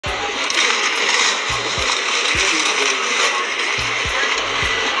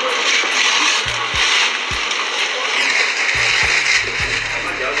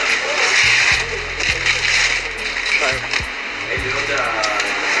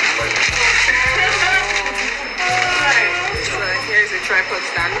tripod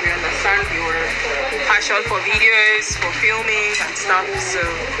stand. We understand your passion for videos, for filming and stuff. So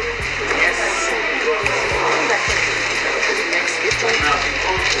yes. Next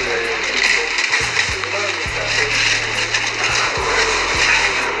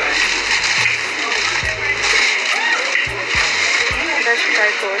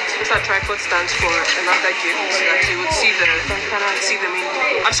Those are tripod stands for another gift so that you would see the main.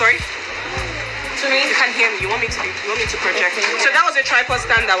 I'm sorry? You can't hear me. You want me to project? So that was a tripod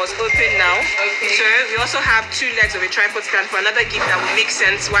stand that was open now. Okay. So we also have 2 legs of a tripod stand for another gift that would make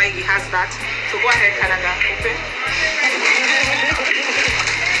sense why he has that. So go ahead, Kanaga. Open.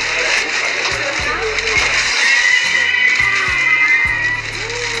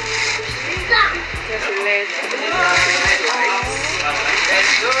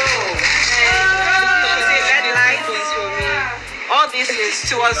 Let's go. All this is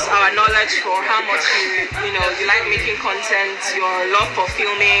towards our knowledge for how much you like making content, your love for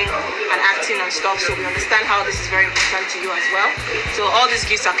filming and acting and stuff. So we understand how this is very important to you as well. So all these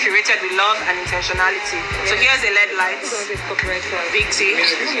gifts are curated with love and intentionality. So here's a LED light. Big T.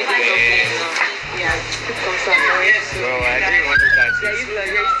 Yeah. Bro, I didn't want to catch it.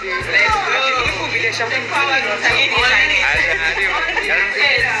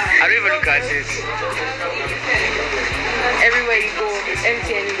 I don't even catch it. Everywhere you go, it's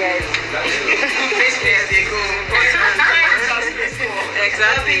empty and you guys. There they go.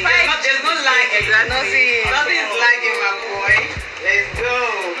 Exactly. There's no lag. Exactly. Nothing is lagging, my boy. Let's go.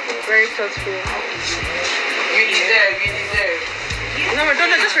 Very thoughtful. You deserve. No, don't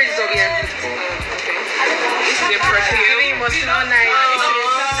just read this over here. Okay. This is a perfume. You must smell nice.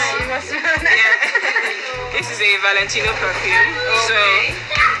 You must smell nice. Yeah. This is a Valentino perfume. Okay. So,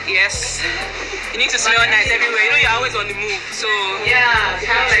 yes. You need to smell nice everywhere. You know you're always on the move. So, yeah,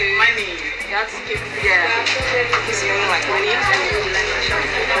 kind of like money. You have to keep, This is like money.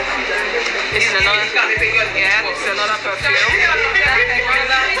 This is another perfume.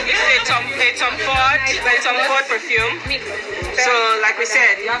 This is a Tom Ford perfume. So, like we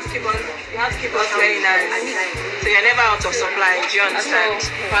said, you have to keep on smelling nice. So you're never out of supply. Do you understand?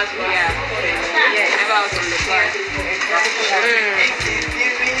 Yeah. Never out of supply.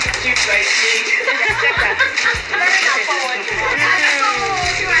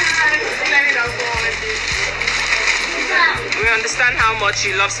 We understand how much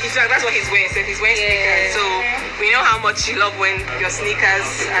you love. In fact, that's what he's wearing. So he's wearing sneakers. So we know how much you love wearing your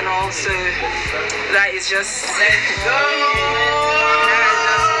sneakers, and also that is just. Let's go.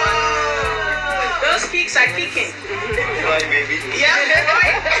 Those peaks are kicking. Right, baby. Yeah.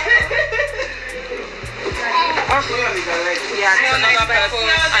 Yeah, another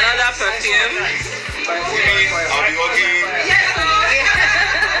perfume. I'll be hugging.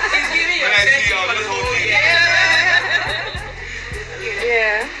 He's giving you When I see you, I'll be hugging.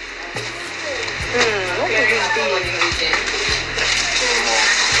 Yeah. What could this be?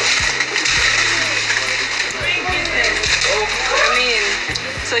 I mean,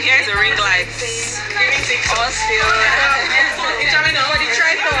 so here's the ring lights. All still. For the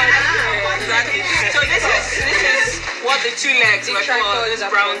tripod. Exactly. So this is what the 2 legs were for. This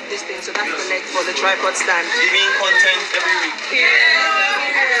brown, this thing. So that's the leg for the tripod stand. Giving content every week.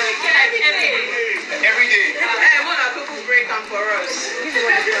 Every day. Hey, what a cuckoo break up for us.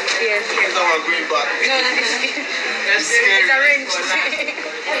 Yes. That's how we're going back. No, It's scary. it's arranged.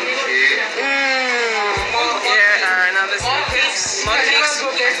 Here are another sneakers.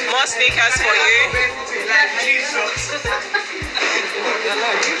 More sneakers for you.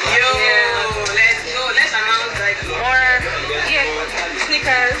 Yo, let's go. Let's announce like More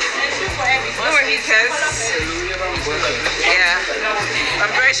Sneakers. more sneakers. Yeah.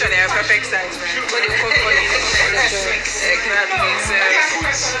 I'm very sure they are perfect size, right? What do you call it? Exactly. So,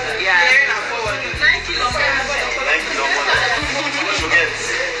 yeah. Nike so much.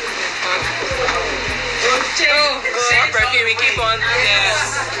 Perfume, we keep on. Yeah.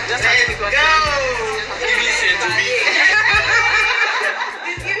 Just have to keep on. Giving sense to me.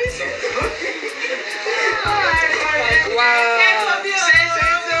 Wow.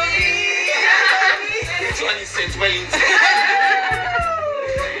 This one is sent well into.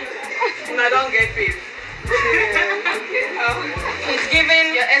 No, don't get paid. It's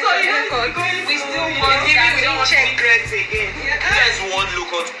given your SOS code. We still want that. We don't want Check. secrets again. You guys want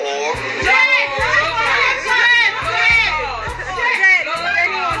lookout or?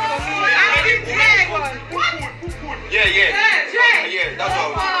 Yeah, that's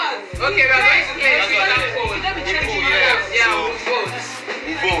all. Okay, we're going to play. That's all. Yeah, we'll vote.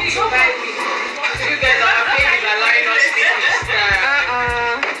 Vote. You guys are paying allowing us to speak this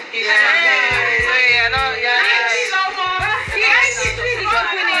time. Yeah.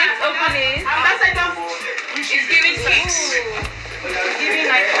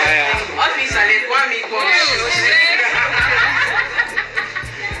 One meatball.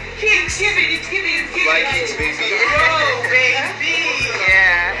 Kicks. Give it. Like kicks, baby. Bro, baby.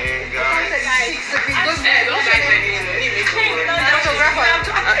 Yeah. Hey, guys. Don't guys any Photographer.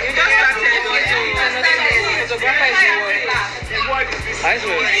 You just started. Photographer is the one. I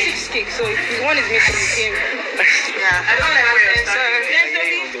swear. 6 cakes, so if one is missing, you came. Yeah. I don't like where you're So,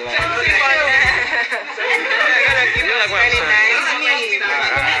 You know like what I'm saying?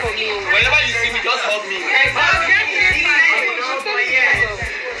 Whenever you see me, just hug me.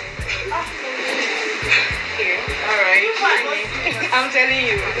 I'm telling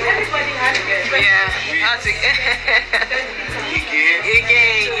you. Everybody has to get. Yeah.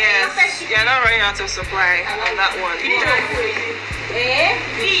 Again, yes. You're not running out of supply on that one.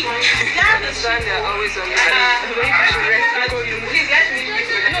 Understand they're always on the Please, let's meet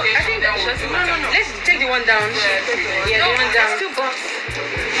this one. No, I think that's just let's take the one down. Yeah, the one down. Still box.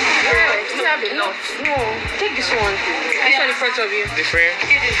 You have enough. No, take this one. This one in front of you. The frame?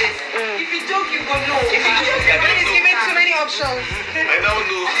 If you joke, you go no. He's giving too many options. I don't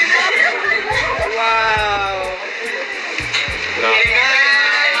know. Wow. No.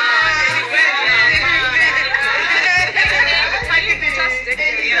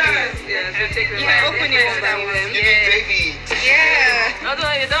 You can open it one by one. Give me baby. Yeah.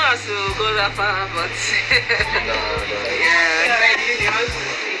 Although you don't have to go that far, but yeah.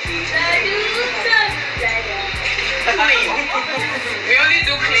 We only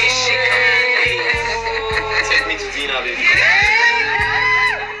do clean chicken. Take me to dinner, baby.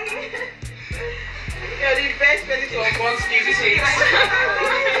 You're the best person to unbox gifts.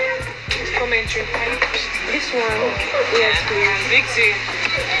 Commentary. This one. Yes, please. Big T.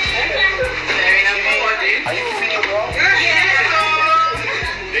 Are you feeling well?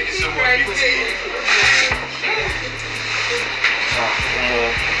 Thank you so much, Big T.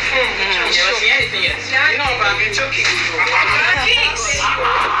 Never seen anything yet. You know about me choking. Kicks.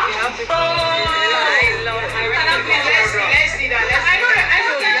 Let's see that. I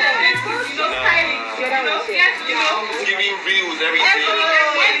know. It's giving reels, everything.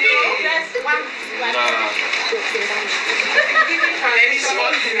 Any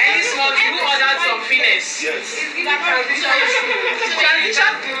small, you ordered some finesse. Yes.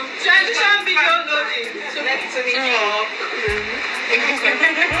 Transition video loading.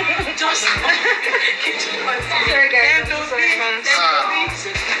 Just Sorry guys.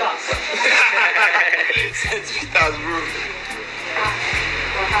 St. Peter's, bro.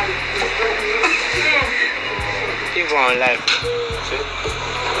 People on live.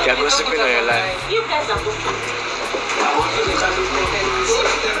 You're gossiping on your life. You guys are good.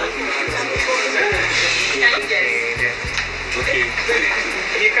 Okay.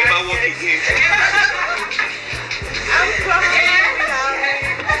 If I walk again.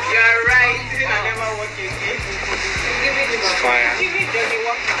 you're right. I never work again. Fire.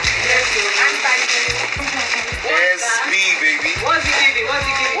 SB, baby. What's he giving?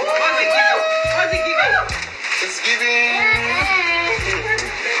 It's giving.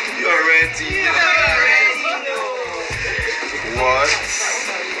 You're ready. What?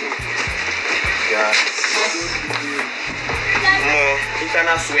 Yeah. More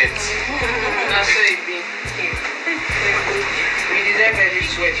internal sweat. That's so it be. You deserve every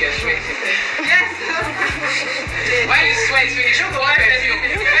sweat you're sweating. Yes. When you sweat, you should go perfume.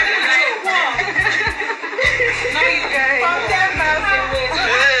 No, you guys. From 10 miles away.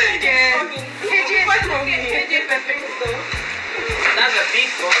 Hey. KJ perfecto. That's a big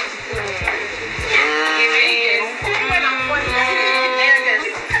box.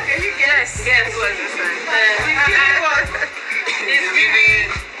 Guess what this is. It's giving.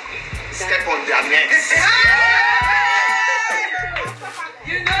 Step on their necks.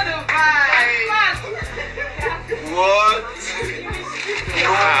 You know the vibe. What?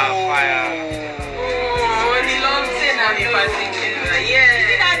 Fire. Oh, the long thing and the particular. Yeah.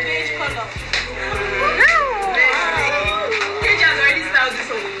 See that beige color? KJ has already started this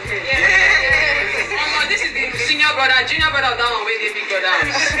one. Yeah. This is the senior brother, junior brother of that one, where the big brother.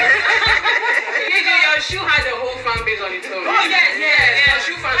 KJ, your shoe had a whole fan base on its own. Oh, yes. Your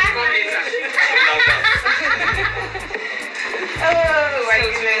shoe fan should come later. Oh, my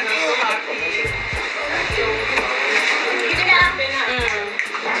So goodness. happy.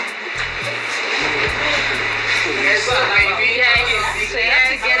 Yes, so baby. So you have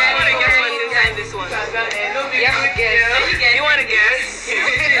to get it. I want to guess what's inside this one. You have to guess. You want to guess?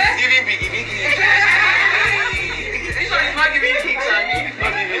 Giving biggie biggie. This one is not giving kicks at me.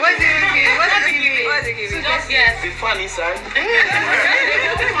 What's it giving? What's it giving? Just guess. The fan inside.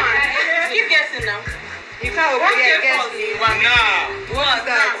 Keep guessing now. You can't open it. Guess. Nah. What's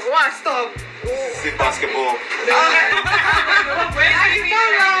that? What? Stop. Say basketball.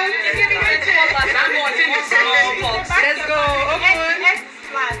 Let's go. Open.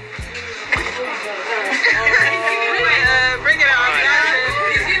 Bring it out.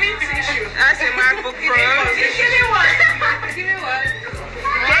 That's a Macbook Pro. Give me one.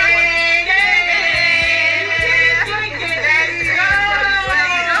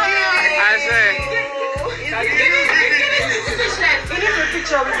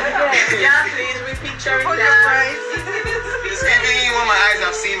 Yeah, please, we picture it down. It's giving you what my eyes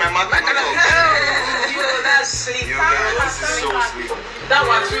have seen, my mouth has not. Yo, that's sleep. Yo, guys, this is so sweet. That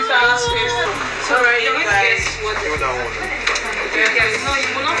was Twitter space. Sorry, you guys. Give that one. No,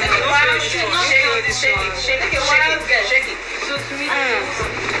 you will not take it. Shake it. So to me,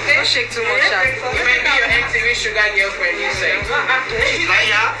 Don't shake too much. You may be your MTV sugar girlfriend, you say.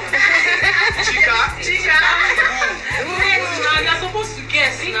 Naira. Chica. now you're supposed to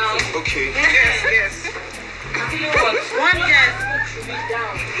guess now. Okay. Yes. One guess.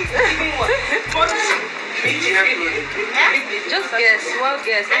 Just guess. Well,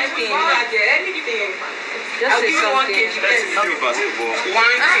 guess. Anything. Just say something. Let's do basketball.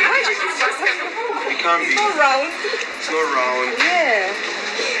 One thing. It can't be. It's not round. Yeah.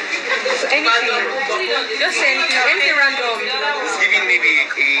 So anything. Just say anything. Anything random. It's giving maybe a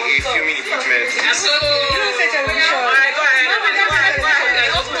few minutes treatment. So, You don't say television. Go ahead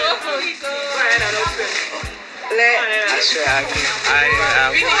and open.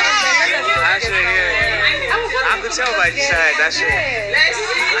 I could tell by the side. That's it.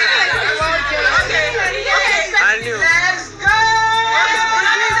 I knew.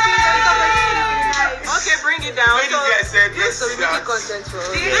 Okay, bring it down. Ladies, guys said This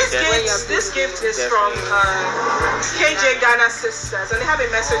this. gift is from KJ Ghana Sisters, and they have a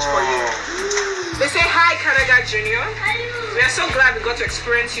message for you. They say, "Hi, Kanaga Junior. We are so glad we got to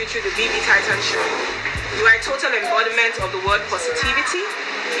experience you through the BB Titans show. You are a total embodiment of the word positivity.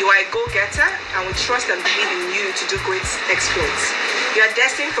 You are a go-getter, and we trust and believe in you to do great exploits. You are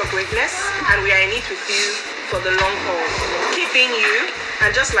destined for greatness, and we are in it with you for the long haul. Keep being you,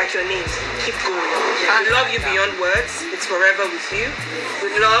 and just like your name, keep going. We love you beyond words. It's forever with you.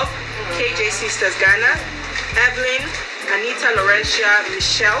 With love, KJ Sisters Ghana, Evelyn, Anita Laurentia,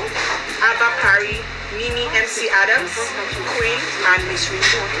 Michelle, Abba Parry, Mimi MC Adams, Queen, and Miss Rita.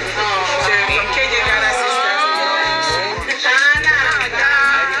 So from KJ Ghana Sisters.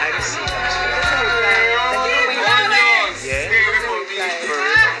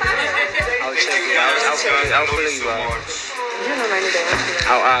 I'll follow you out.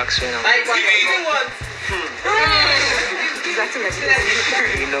 I'll ask you now.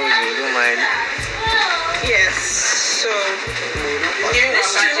 He knows you, don't mind. Yes, so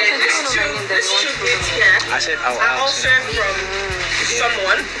this two gifts here I said I'll are ask also you. from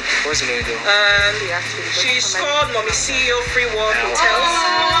someone. What's the name though? She's called Mommy CEO Free World Hotels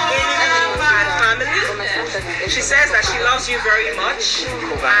and Family. She says that she loves you very much,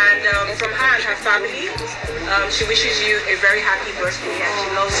 and from her and her family, she wishes you a very happy birthday, and she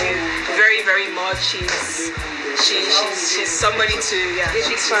loves you very, very much. She's somebody to,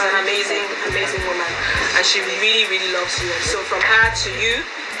 she's an amazing woman, and she really, really loves you. And so from her to you,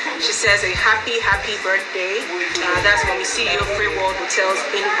 she says a happy birthday. That's Mommy CEO Free World Hotels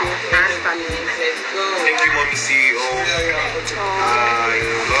Enugu and family. Thank you, Mommy CEO. I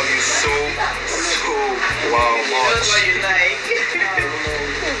love you so much.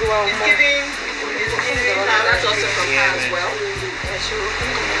 That's also from her as well.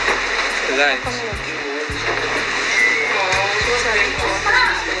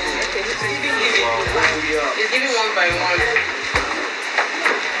 It's giving one by one.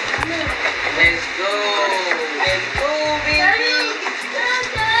 Let's go, baby.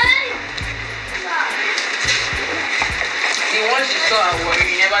 The ones you saw at work,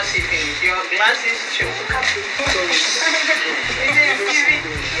 you never see finish. Your glasses show.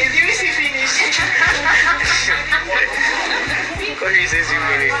 Is you see finish? Because he says you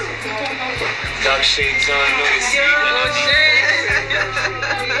mean it. Dark shades on, no, it's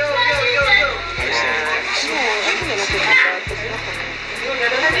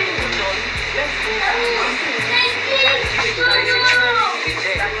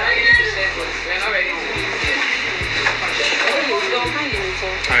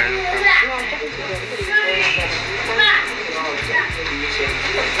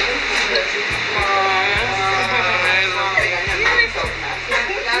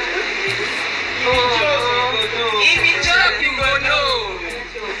If you joke, you go no.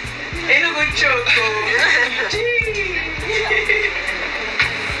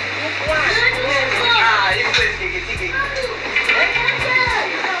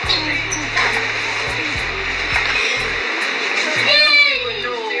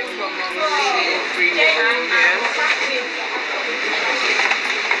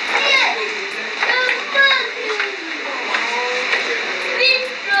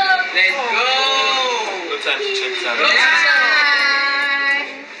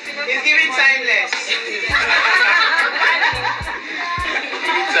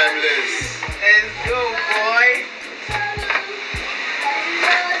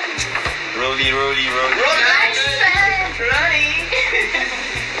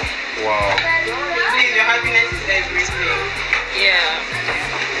 Wow. Please, your happiness is everything. Yeah.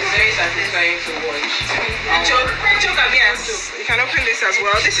 It's very satisfying to watch. You can open this as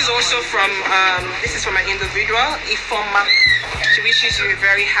well. This is also from an individual, Ifoma. She wishes you a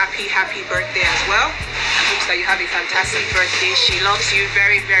very happy birthday as well. Hopes that you have a fantastic birthday. She loves you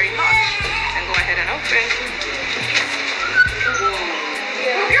very, very much. And go ahead and open.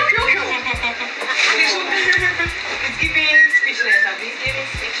 It's giving speechless. It's giving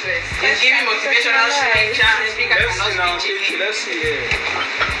speechless. It's giving motivational speech. Let's see here.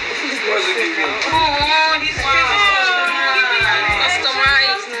 What's it giving? Oh, this is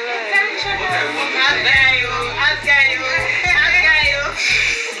customized.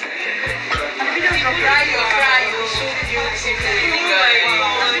 Cry, you're so beautiful, you guys.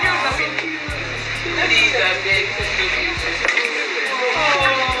 Please, I beg, so beautiful.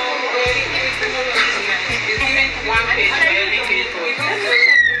 It's giving one page for every page.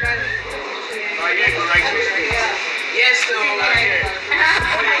 Yes, sir.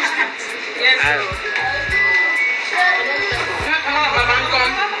 Yes, sir. Mama,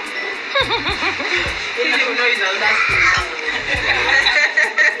 come. You don't know it's on that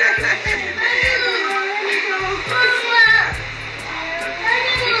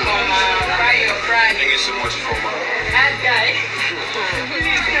Cry. Thank you so much for my.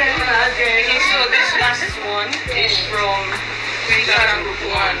 Okay, so this last one is from Naira Group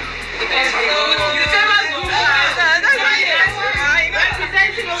 1. You tell us Group 1.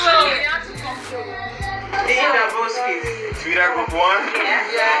 Twitter Group 1?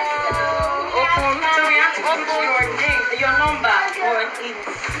 Yeah. Open. So we have to put your name, your number on it.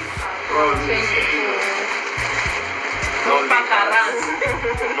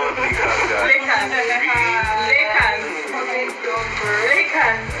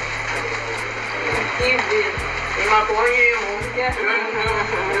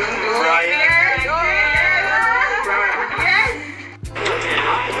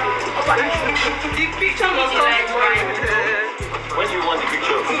 The picture must come tomorrow. When do you want the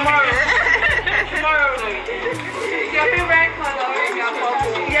picture? Tomorrow. Your favorite color is your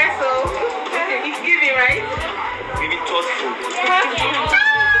purple. Yes, so it's giving, right? Maybe thoughtful.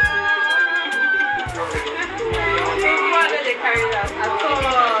 They carry that at all.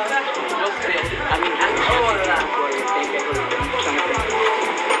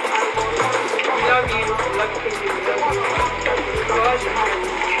 Love you.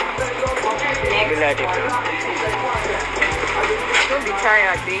 Don't be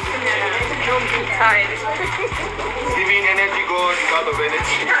tired, baby. Don't be tired. Giving energy God, God of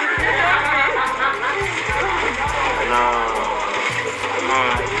energy. No.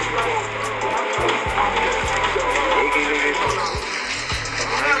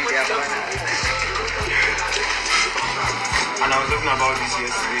 And I was talking about this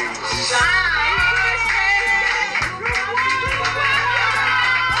yesterday.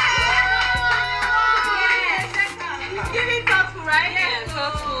 Give it thoughtful, right? Yeah,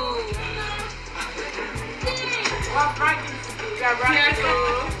 thoughtful. What practice? Yeah, right.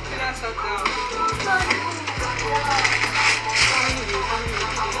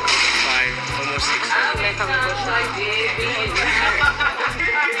 Five, almost 6.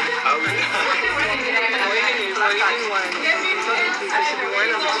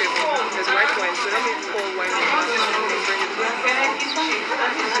 There's white wine, so let me pour wine and bring it back.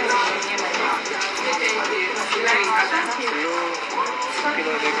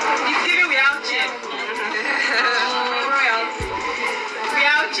 It's giving without check.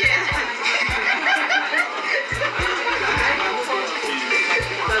 Without check.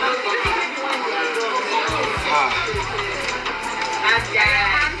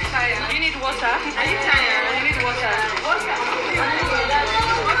 You need water? Are you tired? You need water.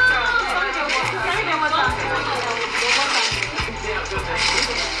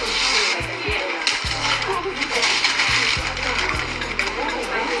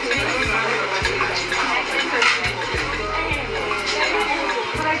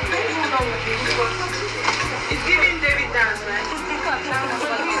 It's giving David dance, right?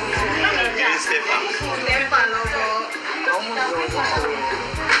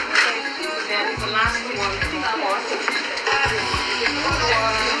 Then the last one.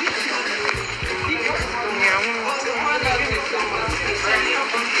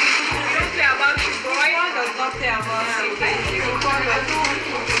 Don't say about the boy. Does not say about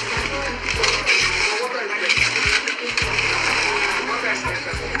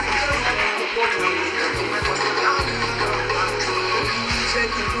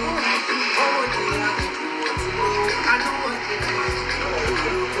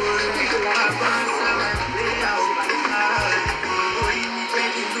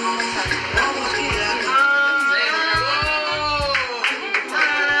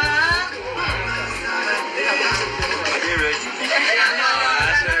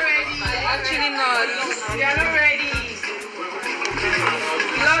Actually not. You are not ready.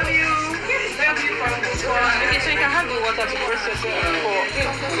 Love you. Love you for this one. Okay, so you can have the water to process it for more.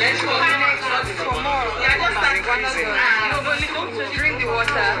 Yeah, just like one of the. No, but don't drink the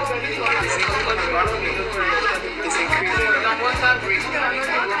water. It's increasing. Water break. All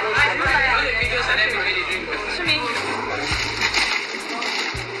the videos and everybody drink. To me.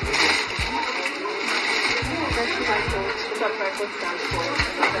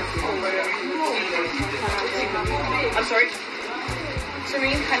 I'm sorry?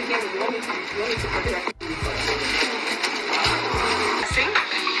 Serene can't hear me. You want me to correct?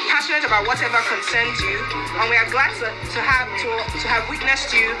 Passionate about whatever concerns you, and we are glad to have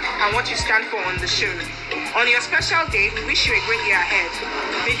witnessed you and what you stand for on the show. On your special day, we wish you a great year ahead.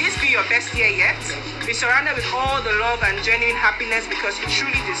 May this be your best year yet. Be surrounded with all the love and genuine happiness because you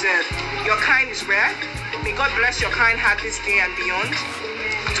truly deserve. Your kind is rare. May God bless your kind heart this day and beyond.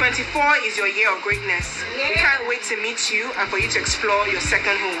 24 is your year of greatness. We can't wait to meet you and for you to explore your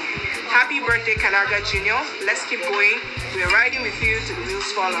second home. Happy birthday, Kanaga Jr. Let's keep going. We're riding with you till the wheels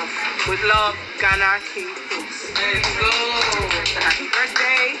fall off. With love, Ghana K Folks. Let's go. Happy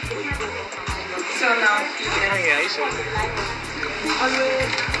birthday. So now, Yeah, it's okay.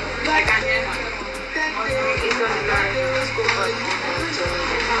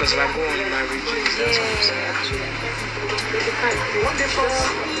 Because if I go on my regions, that's what I'm saying actually.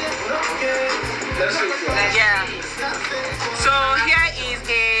 yeah. So here is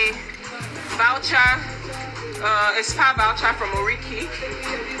a voucher, a spa voucher from Oriki,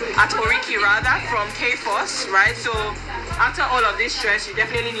 from K-Force, right? So after all of this stress, you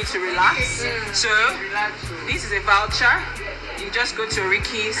definitely need to relax. So this is a voucher. You just go to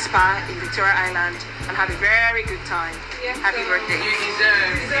Oriki Spa in Victoria Island and have a very good time. Happy birthday. You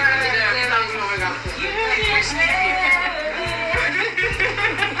deserve.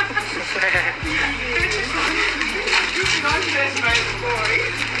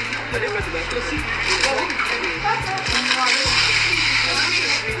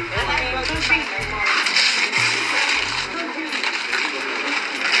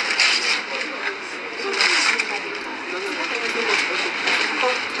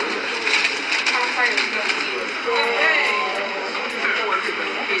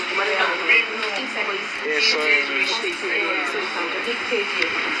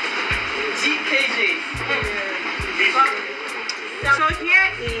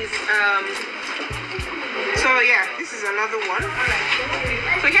 So here is this is another one.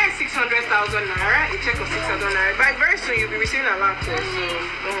 So here is 600,000 naira, a check of 600 naira. But very soon you'll be receiving a lot, so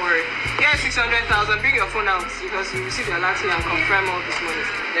don't worry. Here is 600,000. Bring your phone out because you receive the alert here and confirm all this money.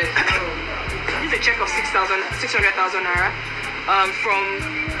 This is a check of 600,000 naira from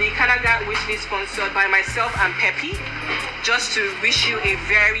the Kanaga wishlist sponsored by myself and Peppy, just to wish you a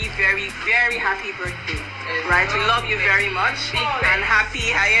very, very, very happy birthday. Right, we love you very much and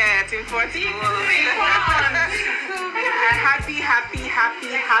happy, Team 40. And happy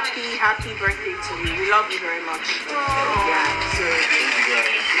birthday to you. We love you very much.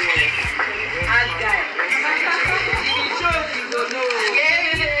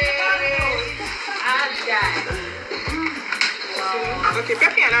 Okay,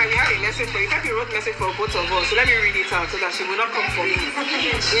 Peppy and I, we have a message for you. Peppy wrote a message for both of us, so let me read it out so that she will not come for me.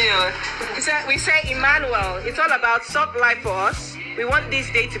 You know, we say, Emmanuel, it's all about soft life for us. We want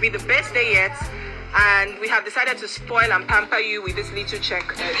this day to be the best day yet, and we have decided to spoil and pamper you with this little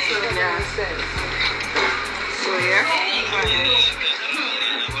check. So yeah.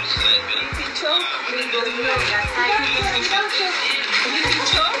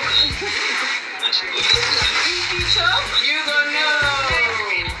 You don't know.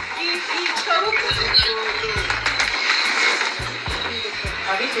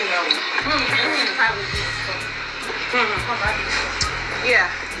 Yeah.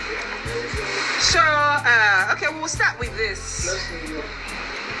 So, okay, we'll start with this.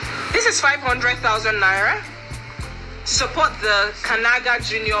 This is 500,000 naira to support the Kanaga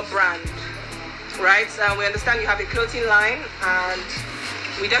Junior brand, right? We understand you have a clothing line, and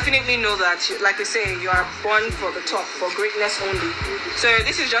we definitely know that, like we say, you are born for the top, for greatness only. So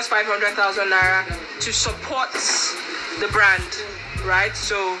this is just 500,000 naira to support the brand, right?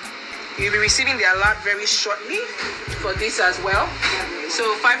 So you'll be receiving the alert very shortly for this as well.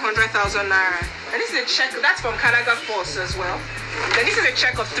 So 500,000 naira. And this is a check, that's from Kanaga Force as well. Then this is a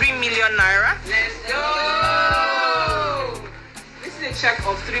check of 3 million naira. Let's go! This is a check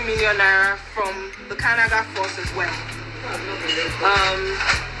of 3 million naira from the Kanaga Force as well.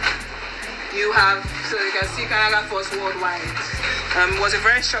 have, so you can see Kanaga Force worldwide. It was a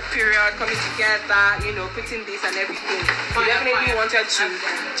very short period coming together, you know, putting this and everything. We definitely wanted to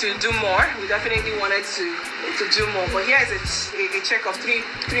do more. We definitely wanted to do more. But here is a check of 3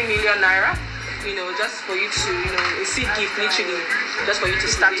 million naira, you know, just for you to, you know, a seed gift literally, just for you to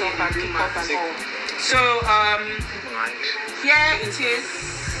start off and kick off and all. So here it is,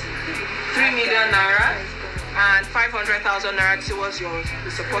 3 million naira and 500,000 naira towards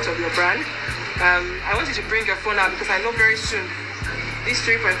the support of your brand. I wanted to bring your phone out because I know very soon this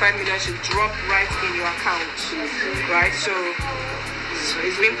 3.5 million should drop right in your account, right? So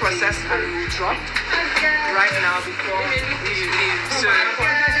it's being processed and will drop right now before you leave. So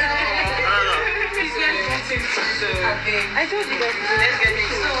I told you that. Let's get it.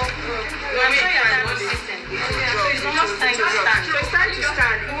 So it's almost time to stand. So it's time to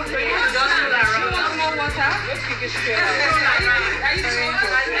stand. So you need to just roll around. More water. Let's kick it straight out. Are you doing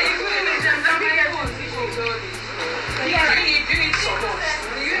you need support.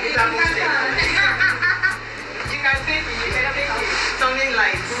 You need support. You can take something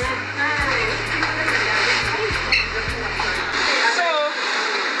like. So,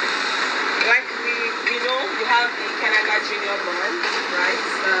 like we know, you have the Kanaga Junior brand, right?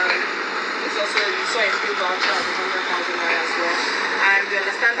 It's also, you saw a few voucher of 100,000 naira as well, and we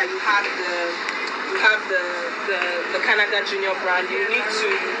understand that you have the Kanaga Junior brand. You need to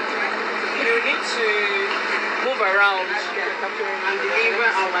move around and deliver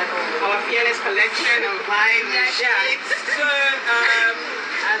our fearless collection of vibes. Yeah. So,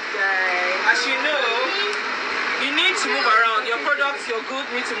 as you know, you need to move around. Your products, your goods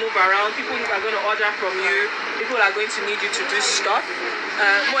need to move around. People are going to order from you. People are going to need you to do stuff.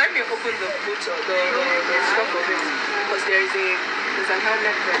 Let me open the stuff of it because there's a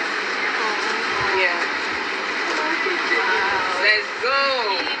helmet there. Yeah. Let's go.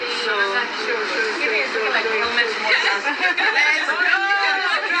 So, like helmet. Let's go.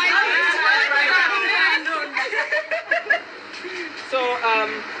 So,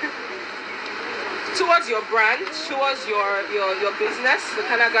 towards your brand, towards your business, the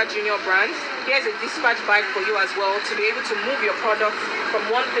Kanaga Junior brand, here's a dispatch bag for you as well to be able to move your product from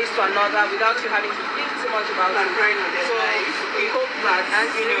one place to another without you having to think too much about it. So we hope that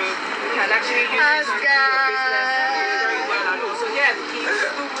you know you can actually use this to do your business very well and all. So here are the keys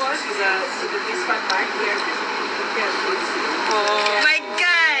to the dispatch bag. Oh my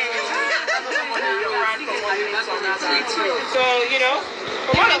God! So you know,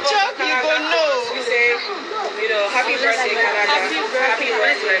 from one of us, you go know. We say, you know, happy birthday, Kanaga. Happy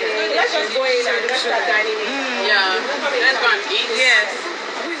birthday. Let's just go in and just start dining in. Yeah, let's go and eat. Yes.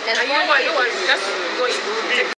 And you know what? Just go eat.